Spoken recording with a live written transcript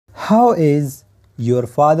how is your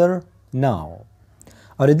father now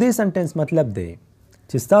او د دې سنټنس مطلب دی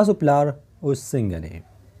چې ستاسو پلار اوس څنګه دی.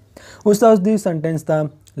 اوس تاسو دې سنټنس ته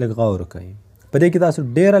لږ غور وکړئ. په دې کې تاسو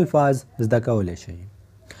ډېر الفاظ زده کولی شئ.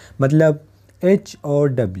 مطلب H O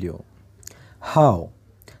W how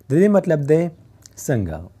د دې مطلب دی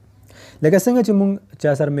څنګه. لکه څنګه چې موږ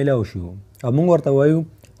چا سره میلاو شو او موږ ورته وایو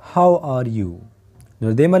how are you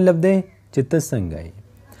نو د دې مطلب دی چې ته څنګه یې.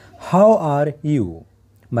 how are you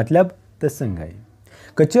مطلب ته څنګه یې.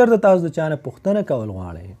 که چېرته تاسو د چا نه پوښتنه کول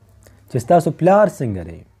غواړئ چې ستاسو پلار څنګه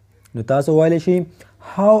دی نو تاسو ویلی شئ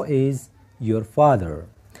how is your father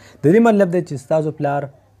د دې مطلب دی چې ستاسو پلار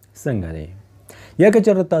څنګه دی. یا که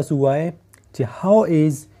چېرته تاسو وایئ چې how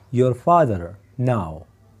is your father now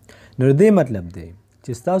نو د دې مطلب دی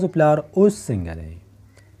چې ستاسو پلار اوس څنګه دی.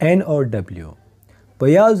 N او W په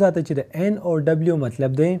یاد ساتئ چې د N او W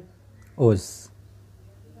مطلب دی اوس.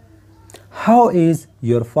 how is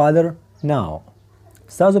your father now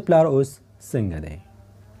ستاسو پلار اوس څنګه دی.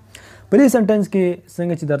 په دې سنټنس کې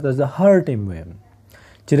څنګه چې درته زه هر ټایم وایم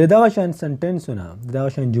چې د دغه شان سنټنسونه د دغه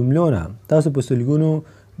شان جملو نه تاسو په سلګونو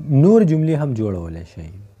نور جملې هم جوړولی شئ.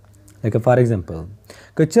 لکه فار ایگزامپل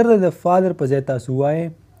که چېرته د فادر په ځای تاسو وایئ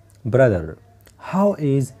برادر how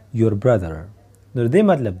is your brother نو د دې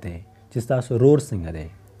مطلب دی چې ستاسو ورور څنګه دی.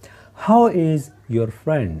 how is your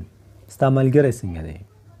friend ستا ملګری څنګه دی.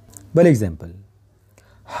 بل ایگزامپل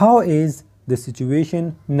how is the situation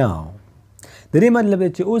now د دې مطلب دی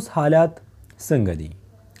چې اوس حالات څنګه دي.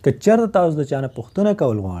 که چېرته تاسو د چا نه پوښتنه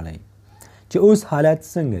کول غواړئ چې اوس حالات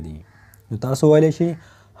څنګه دي نو تاسو ویلی شئ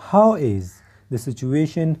how is the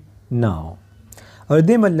situation now او د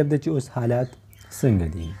دې مطلب دی چې اوس حالات څنګه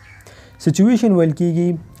دي. سچویشن ویل کېږي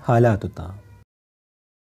حالاتو ته.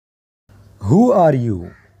 who are you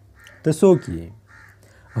ته څوک یې.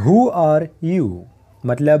 who are you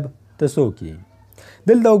مطلب ته څوک یې.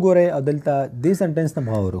 دلته وګورئ او دلته دې سنټنس ته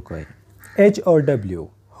غور وکړئ. H او W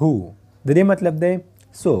who د دې مطلب دی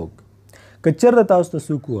څوک. که چېرته تاسو ته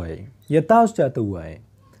څوک ووایئ یا تاسو چاته ووایئ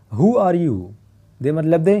who are you دې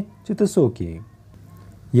مطلب دی چې ته څوک یې.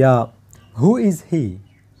 یا who is he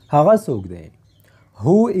هغه څوک دی.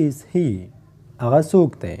 who is he هغه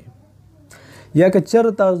څوک دی. یا که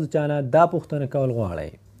چېرته تاسو د چا نه دا پوښتنه کول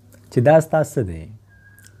غواړئ چې دا ستا څه دی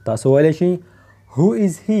تاسو ویلی شئ who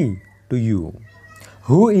is he to you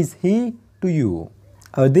who is he to you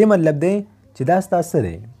او دې مطلب دی چې دا ستا څه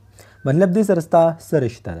دی. مطلب دې سره ستا څه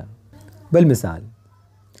رشته ده. بل مثال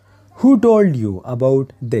who told you about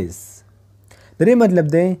this د دې مطلب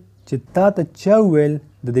دی چې تا ته چا وویل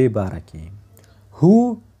د دې باره کې. who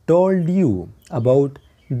told you about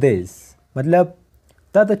this مطلب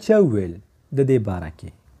تا ته چا وویل د دې باره کې.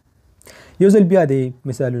 یو ځل بیا دې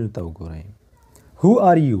مثالونو ته وګورئ. who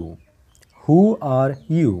are you who are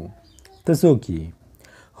you ته څوک یې.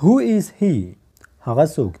 who is he هغه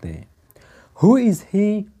څوک دی. who is he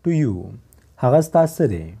to you هغه ستا څه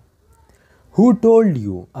دی. who told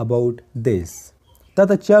you about this تا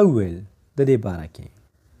ته چا وویل د دې باره کې.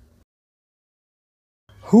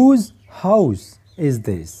 whose house is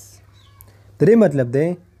this د دې مطلب دی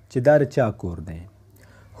چې دا د چا کور دی.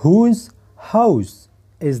 whose house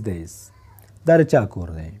is this دا د چا کور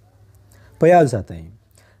دی. په یاد ساتئ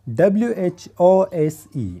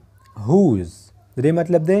WHOSE whose د دې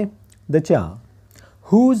مطلب دی د چا.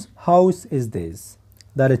 whose house is this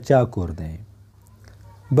دا د چا کور دی.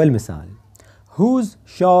 بل مثال whose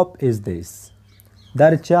shop is this دا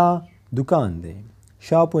د چا دکان دی.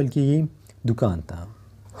 شاپ ویل کېږي دکان ته.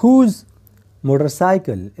 whose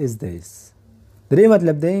motorcycle is this د دې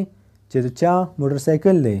مطلب دی چې د چا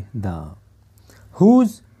موټرسایکل دی دا.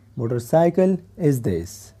 whose motorcycle is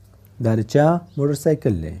this دا د چا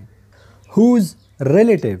موټرسایکل دی. whose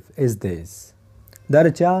relative is this دا د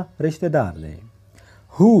چا رشته دار دی.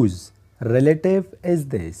 whose relative is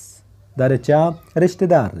this دا د چا رشته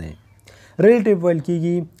دار دی. ریلیټیو ویل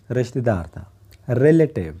کېږي رشته دار ته.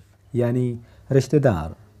 ریلیټیو یعنی رشته دار.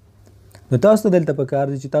 نو تاسو ته دلته پکار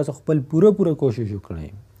دی چې تاسو خپل پوره کوشش وکړئ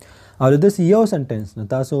او د داسې یو سنټنس نه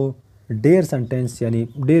تاسو ډېر سنټنس یعنی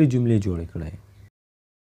ډېرې جملې جوړې کړئ.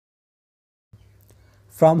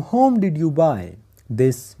 from whom did you buy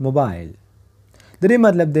this mobile د دې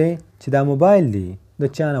مطلب دی چې دا موبایل دی د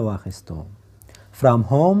چا نه واخیستو. from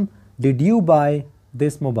whom did you buy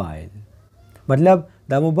this mobile مطلب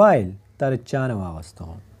دا موبایل تا د چا نه واخیستو.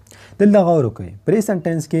 دلته غور وکړئ په دې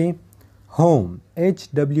سنټنس کې home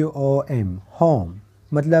HWOM home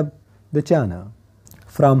مطلب د چا نه.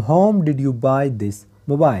 from whom did you buy this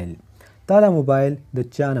mobile تا دا موبایل د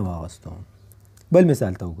چا نه واخیستو. بل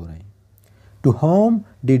مثال ته وګورئ. to whom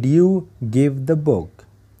did you give the book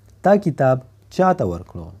تا کتاب چا ته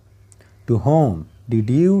ورکړو. to whom did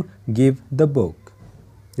you give the book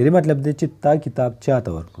د دې مطلب دی چې تا کتاب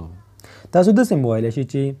چاته ورکړو تاسو داسې وویلی شئ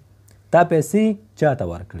چې تا پیسې چاته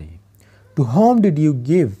ورکړې to whom did you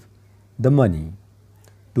give the money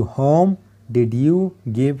to whom did you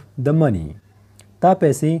give the money تا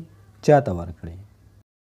پیسې چاته ورکړې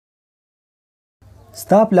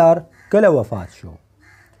ستا پلار کله وفات شو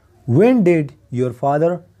when did your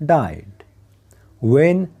father died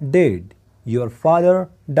when did your father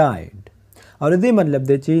died او د دې مطلب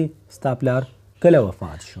دی چې ستا پلار کله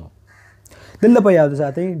وفات شو دلته په یاد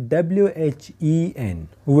ساتئ WHEN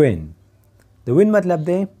when د when مطلب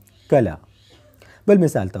دی کله بل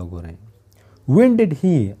مثال ته وګورئ when did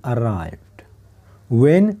he arrived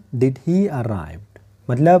when did he arrived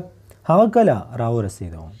مطلب هغه کله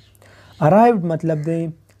راورسېدو arrived مطلب دی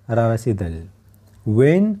را رسېدل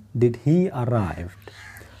when did he arrived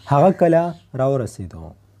هغه کله راورسېدو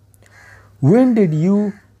when did you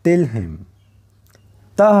tell him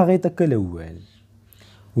تا هغې ته کله وویل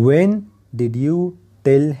when did you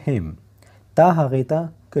tell him تا هغې ته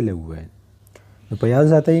کله وویل نو په یاد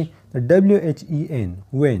ساتئ د WHEN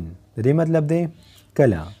when د دې مطلب دی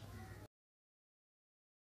کله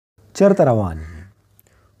چېرته روان یې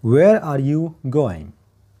where are you going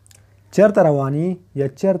چېرته روان یې یا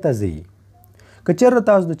چېرته ځې که چېرته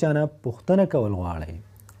تاسو د چا نه پوښتنه کول غواړئ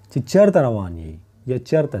چې چېرته روان یې یا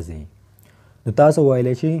چېرته ځې نو تاسو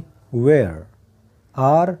ویلی شئ where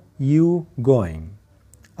are you going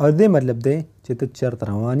او دې مطلب دی چې ته چېرته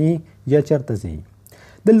روان یې یا چېرته ځې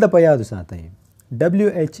دلته په یاد وساتئ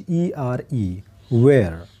WHERE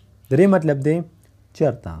where د دې مطلب دی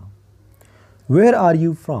چېرته where are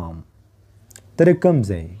you from تر کوم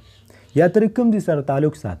ځای یا تر کوم ځای سره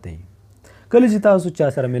تعلق ساتئ کله چې تاسو چا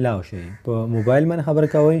سره ملاو شئ په موبایل باندې خبرې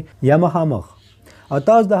کوئ یا مخامخ او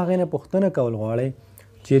تاسو د هغې نه پوښتنه کول غواړئ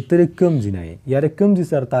چې ته د کوم ځای نه یا د کوم ځای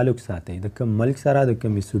سره تعلق ساتئ د کوم ملک سره د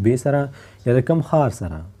کومې صوبې سره یا د کوم ښار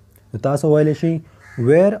سره نو تاسو ویلی شئ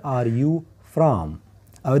where are you from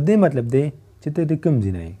او دې مطلب دی چې ته د کوم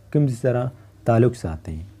ځای نه کوم ځای سره تعلق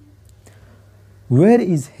ساتئ where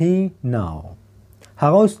is he now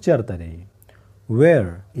هغه اوس چېرته دی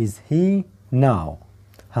where is he now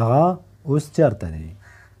هغه اوس چېرته دی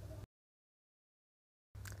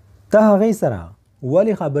ته هغې سره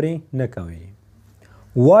ولې خبرې نه کوې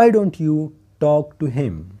why don't you talk to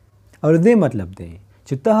him او دې مطلب دی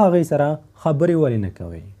چې ته هغې سره خبرې ولې نه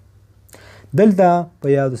کوې دلته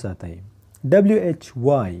په یاد وساتئ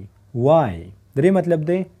WHY why د دې مطلب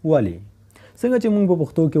دی ولې څنګه چې موږ په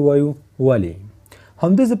پښتو کې وایو ولې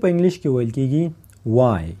همداسې په انګلیش کې ویل کېږي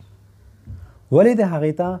why ولې د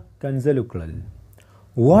هغې ته کنځل وکړل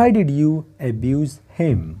why did you abuse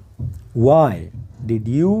him why did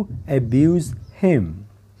you abuse him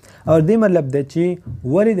او دې مطلب دی چې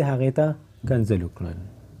ولې د هغې ته کنځل وکړل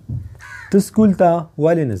ته سکول ته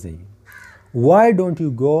ولې نه ځئ why don't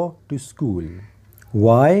you go to school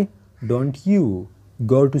why don't you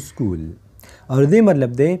go to school او دې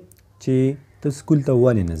مطلب دی چې ته سکول ته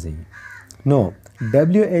ولې نه ځئ نو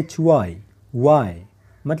WHY why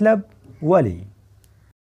مطلب ولې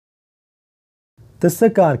ته څه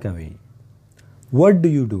کار کوې what do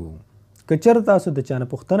you do که چېرته تاسو د چا نه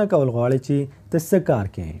پوښتنه کول غواړئ چې ته څه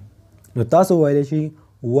کار کوې نو تاسو ویلی شئ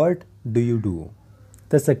what do you do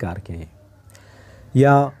ته څه کار کوې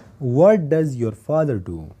یا what does your father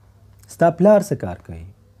do ستا پلار څه کار کوي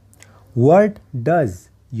what does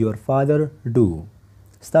your father do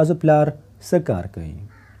ستاسو پلار څه کار کوي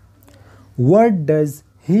what does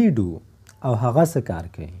he do او هغه څه کار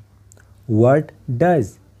کوي what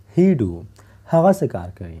does he do هغه څه کار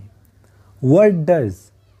کوي what does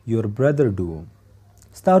your brother do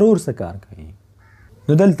ستا ورور څه کار کوي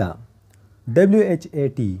نو دلته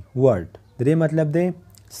WHAT word د دې مطلب دی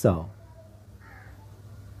څه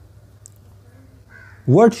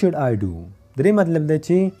what should I do د دې مطلب دی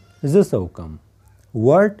چې زه څه وکړم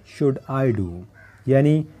what should I do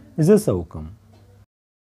یعنی زه څه وکړم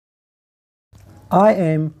I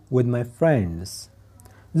am with my friends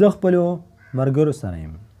زه خپلو ملګرو سره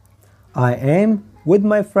یم I am with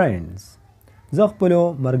my friends زه خپلو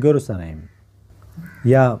ملګرو سره یم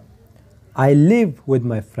یا I live with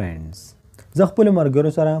my friends زه خپلو ملګرو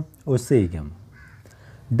سره اوسیږم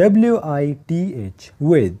WITH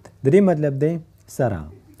with د دې مطلب دی سره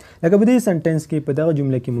لکه په دې سنټنس کې په دغه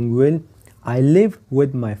جمله کې موږ ویل I live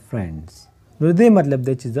with my friends نو دې مطلب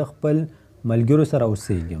دی چې زه خپل ملګرو سره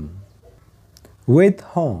اوسیږم with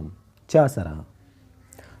whom چا سره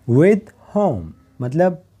with whom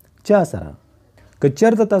مطلب چا سره که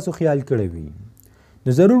چېرته تاسو خیال کړی وي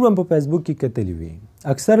نو ضرور به په فیسبوک کې کتلی وي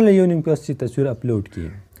اکثر له یو نیم کس چې تصویر اپلوډ کړي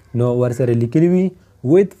نو ورسره لیکلی وي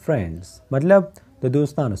with friends مطلب د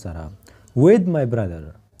دوستانو سره with my brother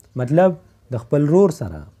مطلب د خپل رور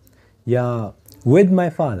سره یا with my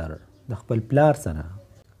father د خپل پلار سره.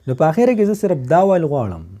 نو په اخره کې زه صرف دا ویل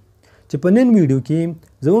غواړم چې په نن ویډیو کې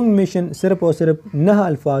زموږ میشن صرف او صرف 9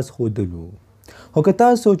 الفاظ ښودلو. خو که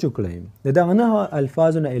تاسو سوچ وکړئ د دغه 9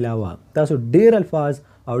 الفاظو نه علاوه تاسو ډېر الفاظ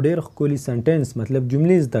او ډېر ښکلي سنټنس مطلب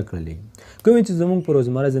جملې زده کړلې کومې چې زموږ په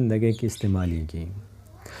روزمره زندګۍ کې استعمالیږي.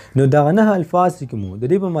 نو دغه 9 الفاظ چې کوم د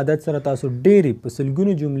دې په مدد سره تاسو ډېرې په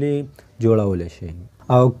سلګونو جملې جوړولی شئ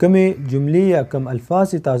او کومې جملې یا کوم الفاظ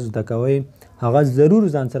چې تاسو زده کوئ هغه ضرور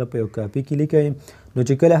ځان سره په یو کاپي کې لیکئ نو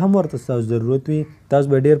چې کله هم ورته ستاسو ضرورت وي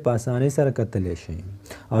تاسو به ډېر په اسانۍ سره کتلی شئ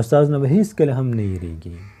او ستاسو نه به هیڅکله هم نه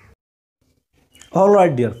هیریږي.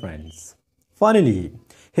 Alright dear friends, finally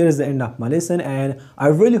here is the end of my lesson and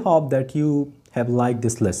I really hope that you have liked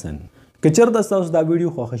this lesson. که چېرته ستاسو دا ویډیو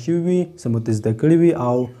خوښه شوي وي څه مو ترې زده کړي وي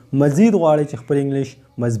او مزید غواړئ چې خپل انګلیش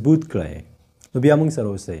مضبوط کړئ نو بیا موږ سره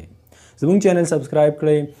اوسئ. زموږ چینل سبسکرایب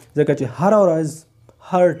کړئ ځکه چې هره ورځ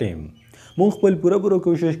هر ټایم موږ خپل پوره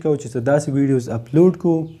کوشش کوو چې څه داسې ویډیوز اپلوډ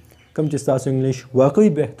کړو کوم چې ستاسو انګلیش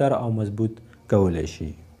واقعي بهتر او مضبوط کولی شي.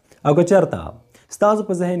 او که چېرته ستاسو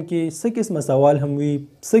په ذهن کې څه قسمه سوال هم وي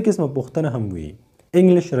څه قسمه پوښتنه هم وي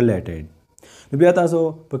انګلیش ریلیټډ نو بیا تاسو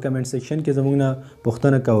په کمنټ سیکشن کې زموږ نه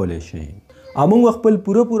پوښتنه کولی شئ او موږ خپل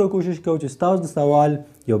پوره کوشش کوو چې ستاسو د سوال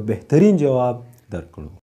یو بهترین جواب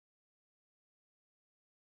درکړو.